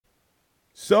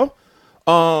So,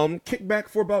 kick back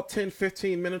for about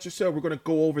 10-15 minutes or so. We're going to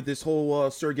go over this whole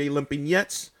Sergey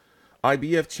Lipinets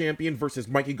IBF champion versus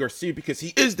Mikey Garcia because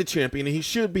he is the champion and he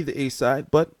should be the A side,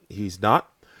 but he's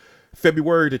not.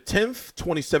 February the 10th,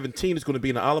 2017 is going to be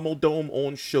in the Alamodome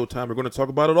on Showtime. We're going to talk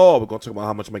about it all. We're going to talk about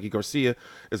how much Mikey Garcia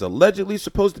is allegedly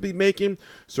supposed to be making,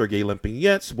 Sergey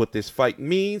Lipinets, what this fight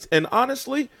means, and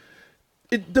honestly,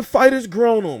 the fight has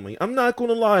grown on me. I'm not going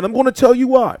to lie, and I'm going to tell you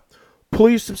why.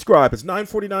 Please subscribe. It's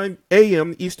 9:49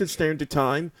 a.m. Eastern Standard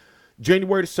Time,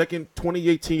 January the 2nd,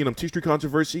 2018. I'm TstreeT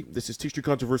Controversy. This is TstreeT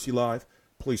Controversy Live.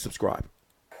 Please subscribe.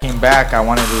 Came back, I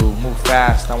wanted to move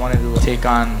fast. I wanted to take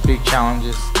on big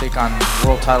challenges, take on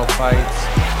world title fights.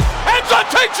 And the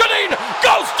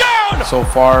goes down! So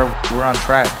far, we're on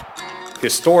track.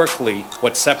 Historically,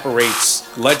 what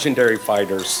separates legendary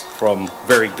fighters from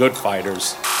very good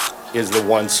fighters is the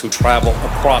ones who travel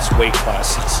across weight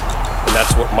classes. And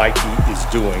that's what Mikey is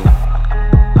doing.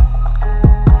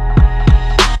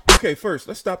 Okay, first,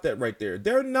 let's stop that right there.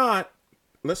 They're not,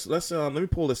 let me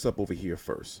pull this up over here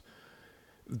first.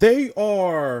 They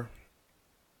are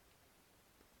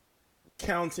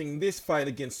counting this fight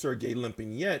against Sergey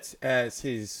Lipinets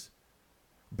as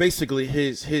basically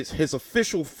his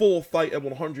official full fight at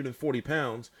 140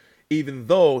 pounds, even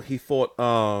though he fought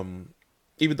Adrian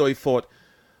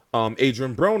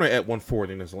Broner at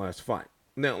 140 in his last fight.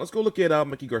 Now, let's go look at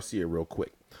Mikey Garcia real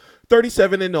quick.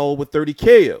 37-0 with 30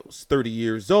 KOs. 30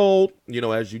 years old.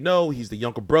 As you know, he's the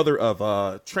younger brother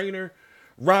of trainer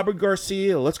Robert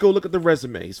Garcia. Let's go look at the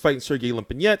resume. He's fighting Sergey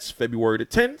Lipinets February the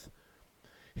 10th.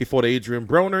 He fought Adrian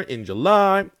Broner in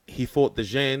July. He fought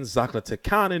Dejan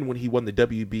Zaklatekanen when he won the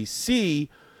WBC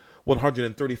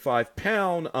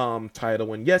 135-pound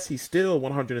title. And yes, he's still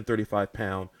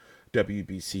 135-pound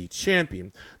WBC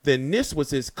champion. Then this was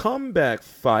his comeback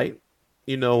fight,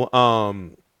 in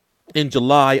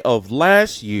July of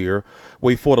last year,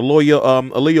 where he fought Elio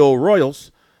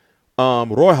Roja.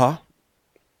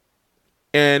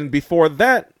 And before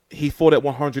that, he fought at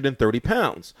 130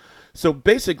 pounds. So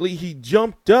basically, he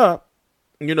jumped up,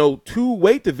 2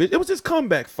 weight divisions. It was his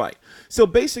comeback fight. So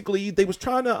basically, they was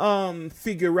trying to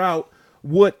figure out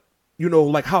what,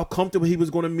 like how comfortable he was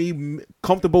going to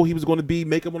be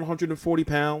making 140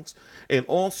 pounds. And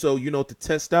also, to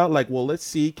test out, like, well, let's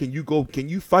see, can you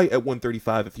fight at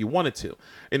 135 if you wanted to?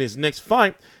 In his next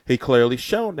fight, he clearly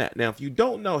shown that. Now, if you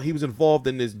don't know, he was involved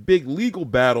in this big legal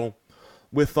battle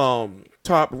with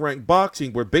Top Rank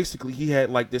Boxing, where basically he had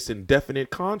like this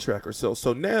indefinite contract or so.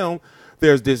 So now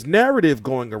there's this narrative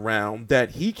going around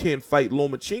that he can't fight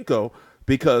Lomachencko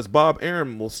because Bob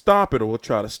Arum will stop it or will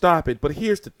try to stop it. But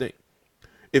here's the thing.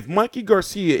 If Mikey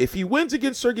Garcia, if he wins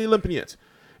against Sergey Lipinets,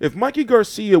 if Mikey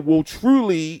Garcia will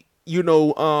truly,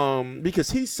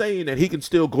 because he's saying that he can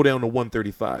still go down to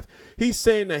 135. He's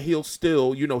saying that he'll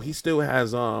still, he still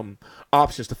has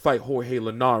options to fight Jorge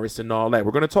Linares and all that.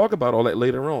 We're going to talk about all that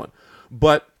later on.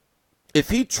 But if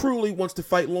he truly wants to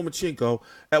fight Lomachencko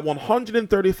at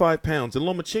 135 pounds, and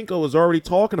Lomachencko is already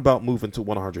talking about moving to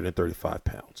 135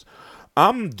 pounds,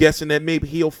 I'm guessing that maybe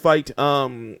he'll fight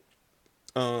Ray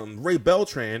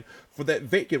Beltran for that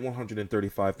vacant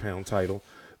 135-pound title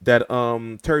that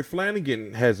Terry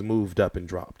Flanagan has moved up and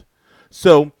dropped.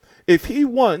 So if he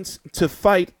wants to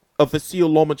fight Vasyl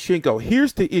Lomachenko,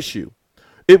 here's the issue.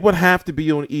 It would have to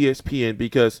be on ESPN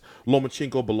because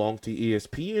Lomachenko belongs to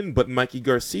ESPN, but Mikey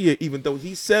Garcia, even though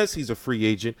he says he's a free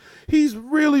agent, he's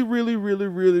really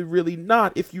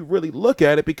not if you really look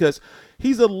at it, because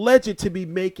he's alleged to be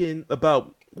making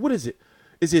about, what is it?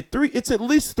 It's at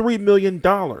least $3 million,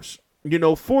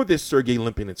 for this Sergey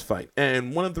Lipinets fight.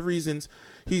 And one of the reasons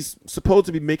he's supposed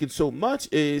to be making so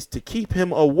much is to keep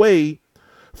him away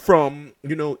from,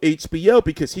 HBO,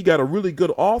 because he got a really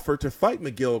good offer to fight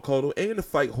Miguel Cotto and to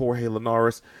fight Jorge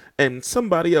Linares and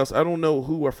somebody else. I don't know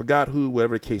who, I forgot who,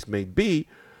 whatever the case may be.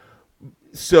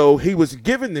 So he was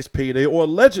given this payday, or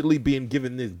allegedly being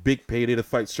given this big payday to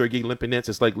fight Sergey Lipinets.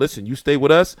 It's like, listen, you stay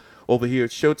with us over here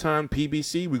at Showtime,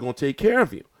 PBC, we're going to take care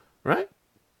of you, right?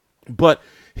 But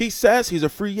he says he's a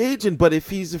free agent, but if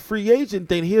he's a free agent,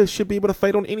 then he should be able to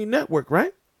fight on any network,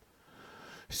 right?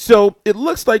 So it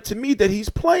looks like to me that he's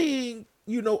playing,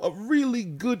 a really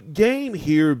good game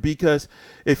here, because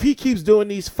if he keeps doing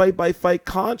these fight-by-fight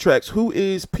contracts, who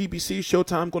is PBC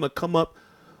Showtime going to come up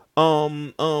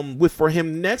with for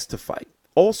him next to fight?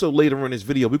 Also, later in this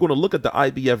video, we're going to look at the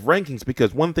IBF rankings,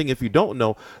 because one thing, if you don't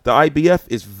know, the IBF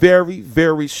is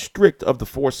very strict of the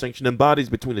 4 sanctioning bodies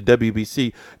between the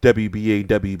WBC, WBA, and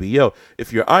WBO.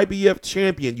 If you're IBF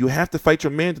champion, you have to fight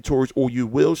your mandatories or you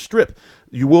will strip.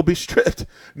 You will be stripped.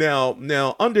 Now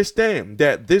understand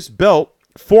that this belt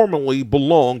formerly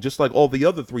belonged, just like all the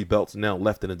other 3 belts now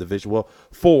left in the division. Well,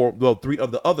 3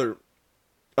 of the other,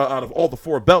 out of all the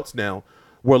 4 belts now,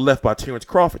 were left by Terrence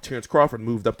Crawford. Terrence Crawford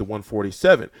moved up to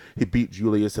 147. He beat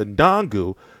Julius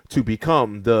Ndangu to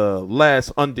become the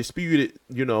last undisputed,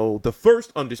 the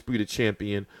first undisputed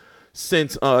champion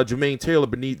since Jermaine Taylor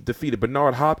defeated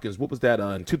Bernard Hopkins. What was that,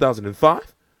 in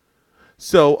 2005?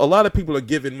 So a lot of people are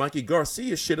giving Mikey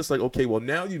Garcia shit. It's like, okay, well,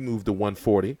 now you moved to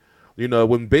 140,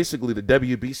 when basically the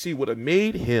WBC would have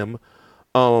made him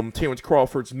Terrence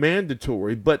Crawford's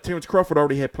mandatory, but Terrence Crawford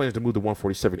already had plans to move to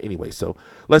 147 anyway, so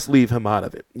let's leave him out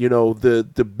of it.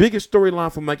 The biggest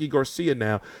storyline for Mikey Garcia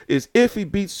now is if he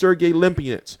beats Sergey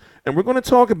Lipinets, and we're going to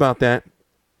talk about that,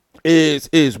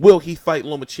 is will he fight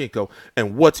Lomachencko,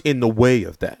 and what's in the way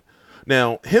of that?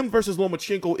 Now, him versus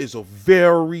Lomachencko is a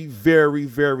very, very,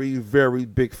 very, very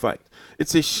big fight.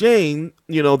 It's a shame,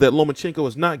 that Lomachencko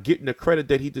is not getting the credit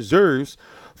that he deserves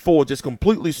for just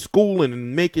completely schooling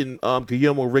and making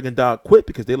Guillermo Rigondeaux quit,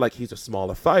 because they like he's a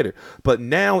smaller fighter. But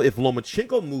now if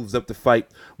Lomachencko moves up to fight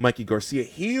Mikey Garcia,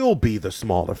 he'll be the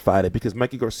smaller fighter, because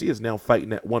Mikey Garcia is now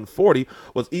fighting at 140,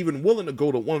 was even willing to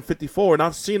go to 154, and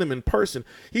I've seen him in person.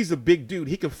 He's a big dude.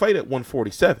 He can fight at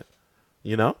 147,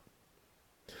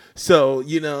 So,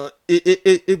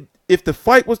 if the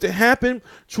fight was to happen,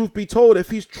 truth be told, if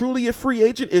he's truly a free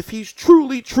agent, if he's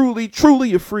truly, truly,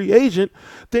 truly a free agent,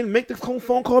 then make the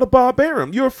phone call to Bob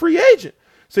Arum. You're a free agent.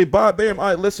 Say, Bob Arum, all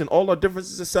right, listen, all our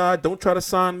differences aside, don't try to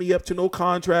sign me up to no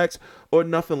contracts or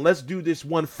nothing. Let's do this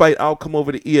one fight. I'll come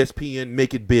over to ESPN,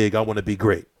 make it big. I want to be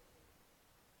great.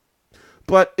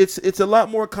 But it's a lot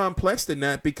more complex than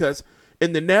that, because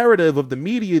in the narrative of the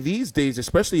media these days,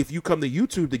 especially if you come to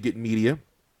YouTube to get media,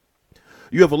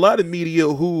 you have a lot of media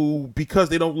who, because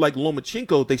they don't like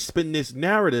Lomachencko, they spin this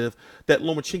narrative that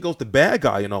Lomachenko's the bad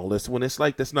guy and all this, when it's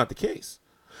like that's not the case.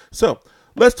 So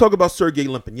let's talk about Sergey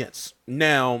Lipinets.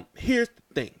 Now, here's the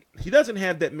thing. He doesn't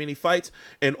have that many fights,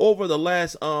 and over the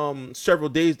last several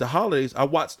days, the holidays, I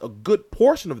watched a good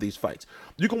portion of these fights.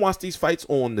 You can watch these fights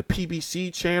on the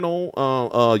PBC channel,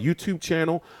 YouTube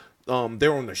channel.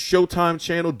 They're on the Showtime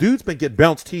channel. Dude's been getting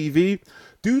Bounce TV.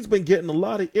 Dude's been getting a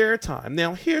lot of airtime.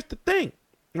 Now, here's the thing.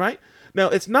 Right? Now,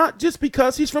 it's not just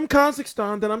because he's from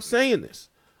Kazakhstan that I'm saying this,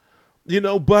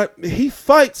 but he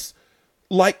fights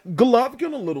like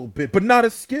Golovkin a little bit, but not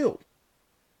as skilled.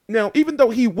 Now, even though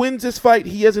he wins this fight,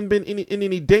 he hasn't been in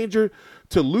any danger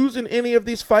to losing any of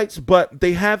these fights, but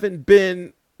they haven't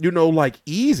been, like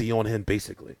easy on him,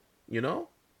 basically,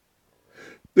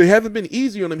 They haven't been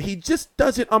easy on him. He just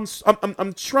doesn't,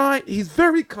 I'm trying, he's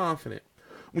very confident.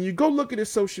 When you go look at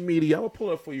his social media, I will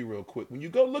pull it up for you real quick. When you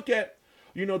go look at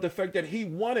the fact that he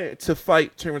wanted to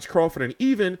fight Terrence Crawford, and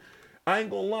even, I ain't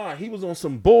gonna lie, he was on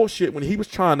some bullshit when he was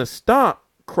trying to stop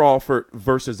Crawford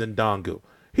versus Ndangu.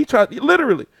 He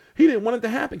didn't want it to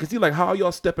happen, because he's like, how are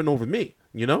y'all stepping over me,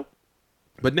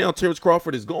 But now Terrence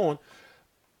Crawford is gone.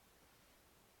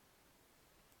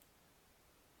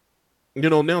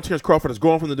 Now Terrence Crawford is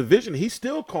gone from the division. He's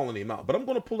still calling him out. But I'm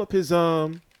going to pull up his,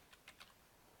 hold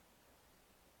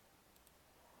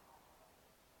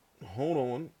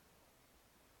on.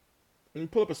 And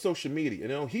pull up his social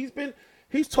media.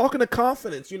 He's talking to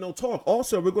confidence, talk.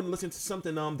 Also, we're going to listen to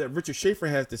something that Richard Schaefer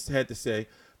had to say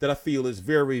that I feel is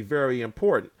very, very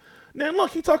important. Now,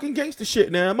 look, he's talking gangster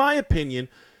shit. Now, in my opinion,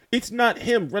 it's not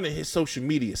him running his social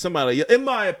media. Somebody, in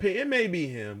my opinion, it may be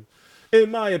him.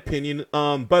 In my opinion,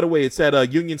 by the way, it's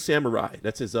at Union Samurai.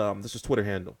 That's his Twitter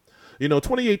handle.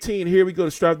 2018, here we go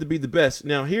to strive to be the best.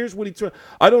 Now, here's what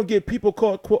I don't get people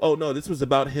caught, oh, no, this was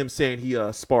about him saying he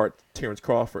sparred Terrence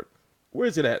Crawford.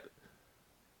 Where's it at?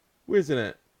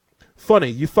 Funny,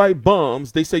 you fight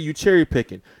bums, they say you cherry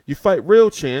picking. You fight real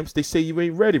champs, they say you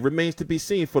ain't ready. Remains to be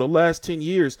seen. For the last 10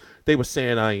 years, they were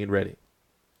saying I ain't ready.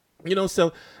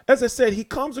 So as I said, he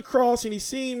comes across and he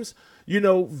seems,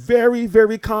 very,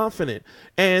 very confident.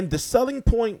 And the selling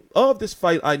point of this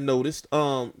fight, I noticed,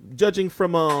 judging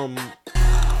from a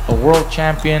world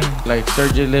champion like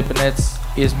Sergey Lipinets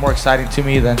is more exciting to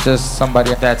me than just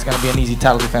somebody that's going to be an easy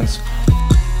title defense.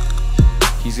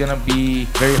 He's going to be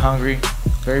very hungry,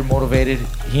 very motivated.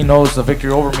 He knows the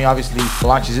victory over me obviously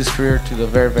launches his career to the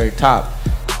very, very top.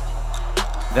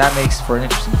 That makes for an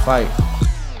interesting fight.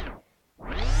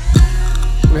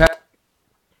 We had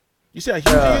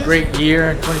a great year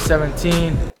in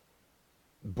 2017.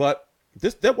 But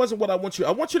that wasn't what I want you.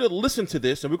 I want you to listen to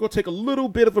this, and we're going to take a little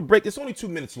bit of a break. It's only 2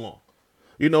 minutes long.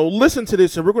 Listen to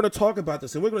this, and we're going to talk about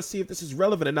this, and we're going to see if this is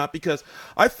relevant or not, because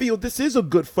I feel this is a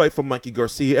good fight for Mikey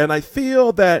Garcia, and I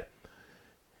feel that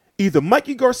either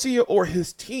Mikey Garcia or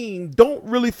his team don't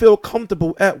really feel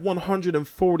comfortable at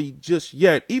 140 just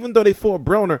yet. Even though they fought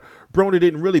Broner, Broner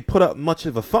didn't really put up much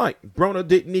of a fight. Broner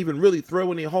didn't even really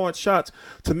throw any hard shots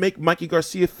to make Mikey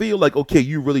Garcia feel like, okay,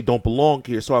 you really don't belong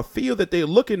here. So I feel that they're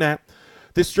looking at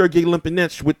this Sergey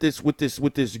Lipinets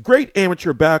with this great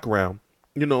amateur background,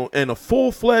 you know, and a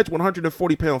full-fledged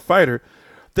 140-pound fighter.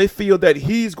 They feel that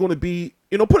he's going to be,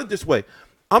 you know, put it this way.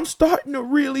 I'm starting to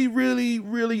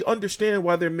really understand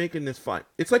why they're making this fight.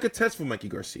 It's like a test for Mikey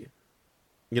Garcia,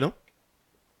 you know?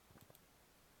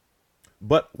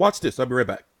 But watch this. I'll be right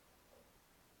back.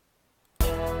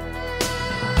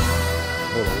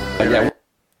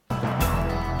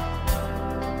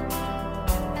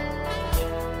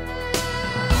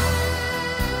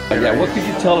 Yeah, what could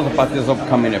you tell us about this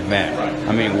upcoming event?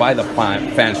 I mean, why the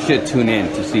fans should tune in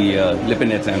to see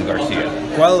Lipinets and Garcia?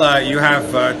 Well, you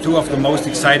have two of the most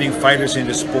exciting fighters in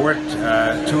the sport.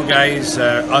 Two guys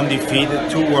undefeated,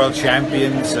 two world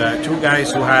champions, two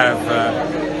guys who have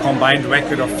combined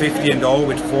record of 50-0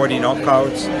 with 40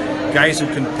 knockouts, guys who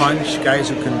can punch, guys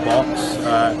who can box,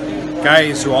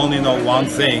 guys who only know one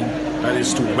thing, that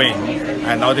is to win,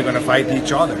 and now they're going to fight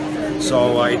each other.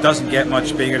 So it doesn't get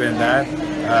much bigger than that.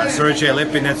 Sergey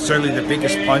Lipinets, certainly the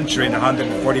biggest puncher in the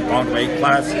 140-pound weight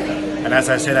class. And as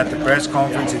I said at the press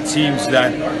conference, it seems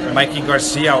that Mikey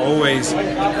Garcia always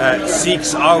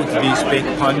seeks out these big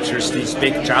punchers, these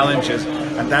big challenges,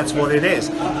 and that's what it is.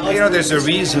 You know, there's a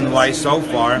reason why so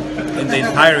far in the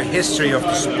entire history of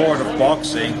the sport of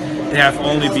boxing, there have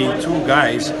only been two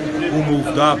guys who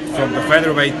moved up from the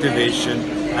featherweight division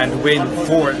and win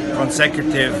 4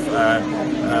 consecutive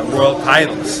world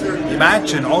titles.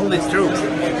 Imagine, only two.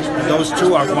 And those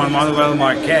two are Juan Manuel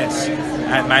Marquez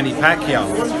and Manny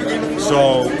Pacquiao.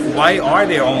 So why are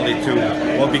there only two?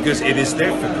 Well, because it is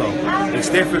difficult. It's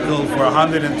difficult for a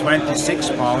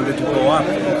 126-pounder to go up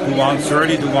to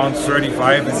 130, to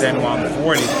 135, and then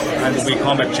 140, and to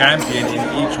become a champion in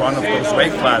each one of those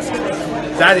weight classes.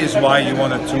 That is why you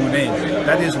want to tune in.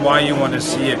 That is why you want to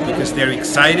see it, because they're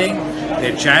exciting,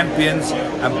 they're champions,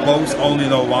 and both only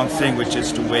know one thing, which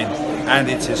is to win, and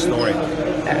it's historic.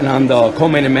 And on the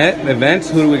co-main events,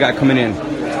 who do we got coming in?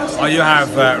 Oh, you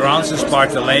have Rances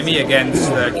Barthelemy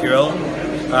against Kiryl.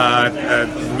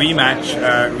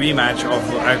 Rematch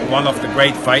of one of the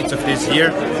great fights of this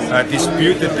year.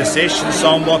 Disputed decision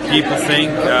somewhat. People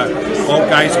think both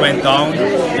guys went down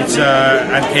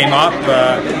and came up.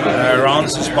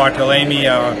 Rances Barthelemy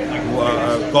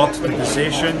got the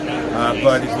decision,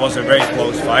 but it was a very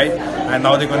close fight. And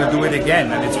now they're going to do it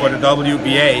again, and it's for the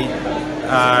WBA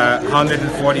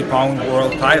 140-pound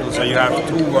world title. So you have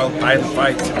 2 world title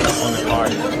fights on the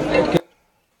card.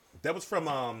 That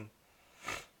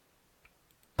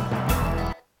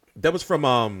was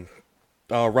from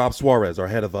Rob Suarez, our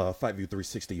head of Fight View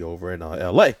 360 over in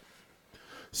LA.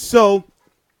 So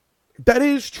that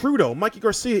is true, though. Mikey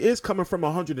Garcia is coming from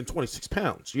 126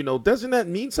 pounds. You know, doesn't that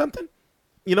mean something?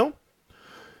 You know.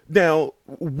 Now,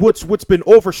 what's been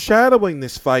overshadowing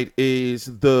this fight is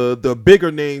the bigger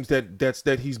names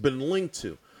that he's been linked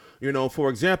to. You know, for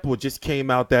example, it just came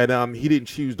out that he didn't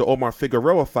choose the Omar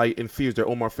Figueroa fight and fears that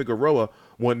Omar Figueroa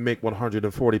wouldn't make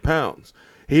 140 pounds.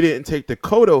 He didn't take the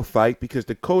Cotto fight because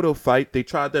the Cotto fight, they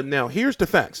tried them. Now, here's the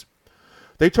facts.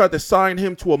 They tried to sign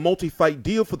him to a multi-fight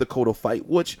deal for the Cotto fight,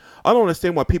 which I don't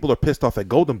understand why people are pissed off at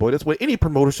Golden Boy. That's what any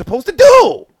promoter's supposed to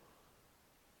do.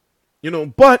 You know,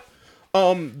 but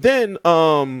then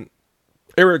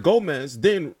Eric Gomez,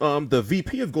 then the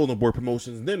VP of Golden Boy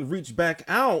Promotions, then reached back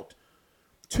out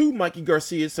to Mikey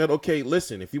Garcia and said, okay,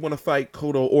 listen, if you want to fight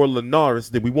Cotto or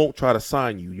Linares, then we won't try to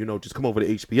sign you. You know, just come over to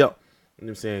HBO. You know what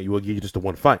I'm saying? You will give you just the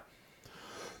one fight.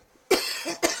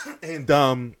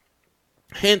 And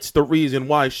hence the reason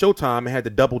why Showtime had to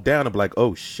double down and be like,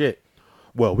 oh, shit.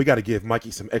 Well, we got to give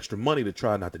Mikey some extra money to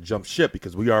try not to jump ship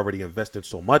because we already invested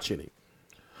so much in him.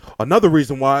 Another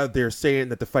reason why they're saying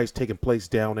that the fight's taking place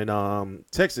down in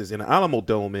Texas in the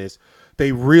Alamodome is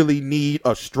they really need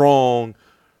a strong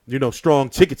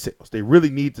ticket sales. They really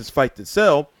need this fight to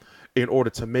sell in order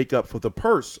to make up for the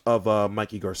purse of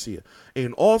Mikey Garcia.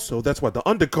 And also, that's why the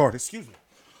undercard, excuse me.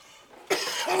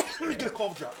 Let me get a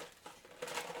cough drop.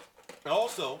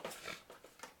 Also,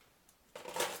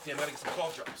 damn, I gotta get some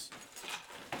cough drops.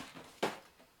 I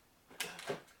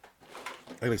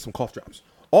gotta get some cough drops.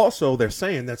 Also, they're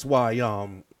saying that's why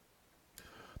the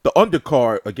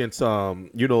undercard against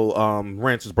Rances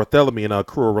Barthelemy and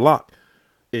Kiryl Relikh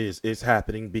is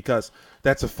happening because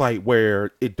that's a fight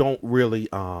where it don't really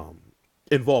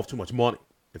involve too much money,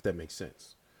 if that makes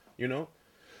sense. You know?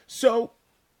 So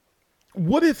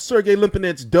what if Sergey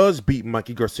Lipinets does beat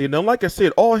Mikey Garcia? Now, like I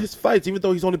said, all his fights, even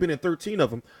though he's only been in 13 of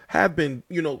them, have been,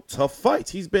 tough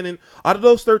fights. He's been in, out of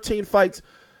those 13 fights,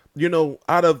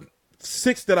 out of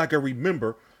 6 that I can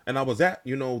remember, and I was at,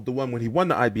 the one when he won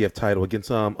the IBF title against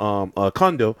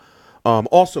Kondo.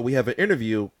 Also, we have an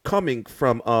interview coming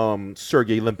from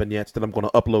Sergey Lipinets that I'm going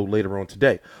to upload later on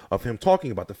today of him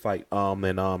talking about the fight,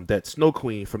 and that Snow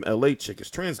Queen from LA chick is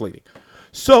translating.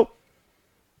 So,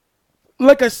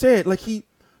 like I said, like he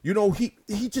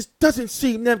just doesn't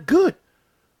seem that good,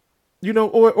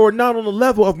 or not on the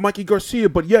level of Mikey Garcia,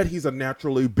 but yet he's a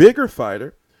naturally bigger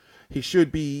fighter. He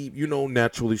should be,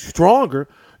 naturally stronger.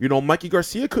 Mikey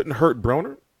Garcia couldn't hurt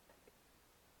Broner,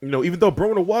 even though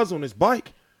Broner was on his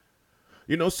bike,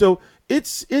 so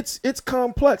it's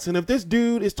complex. And if this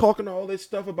dude is talking all this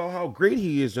stuff about how great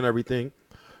he is and everything,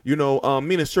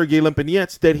 meaning Sergey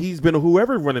Lipinets, that he's been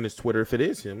whoever running his Twitter, if it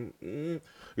is him,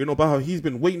 about how he's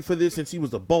been waiting for this since he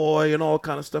was a boy and all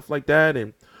kind of stuff like that.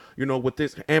 And, with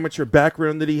this amateur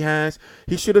background that he has,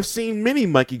 he should have seen many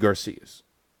Mikey Garcias,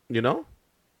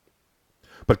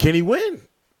 But can he win?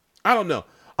 I don't know.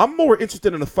 I'm more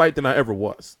interested in the fight than I ever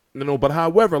was, but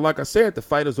however, like I said, the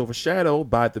fight is overshadowed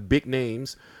by the big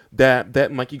names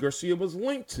that Mikey Garcia was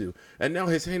linked to. And now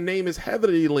his name is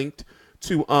heavily linked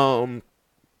to, Vasil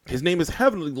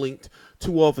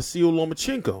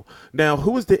Lomachenko. Now,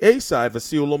 who is the A side,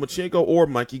 Vasil Lomachenko or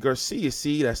Mikey Garcia?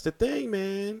 See, that's the thing,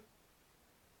 man.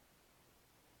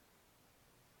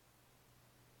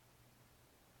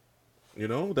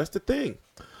 That's the thing.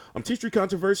 I'm TstreeT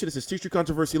Controversy. This is TstreeT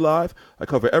Controversy Live. I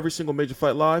cover every single major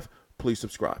fight live. Please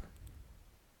subscribe.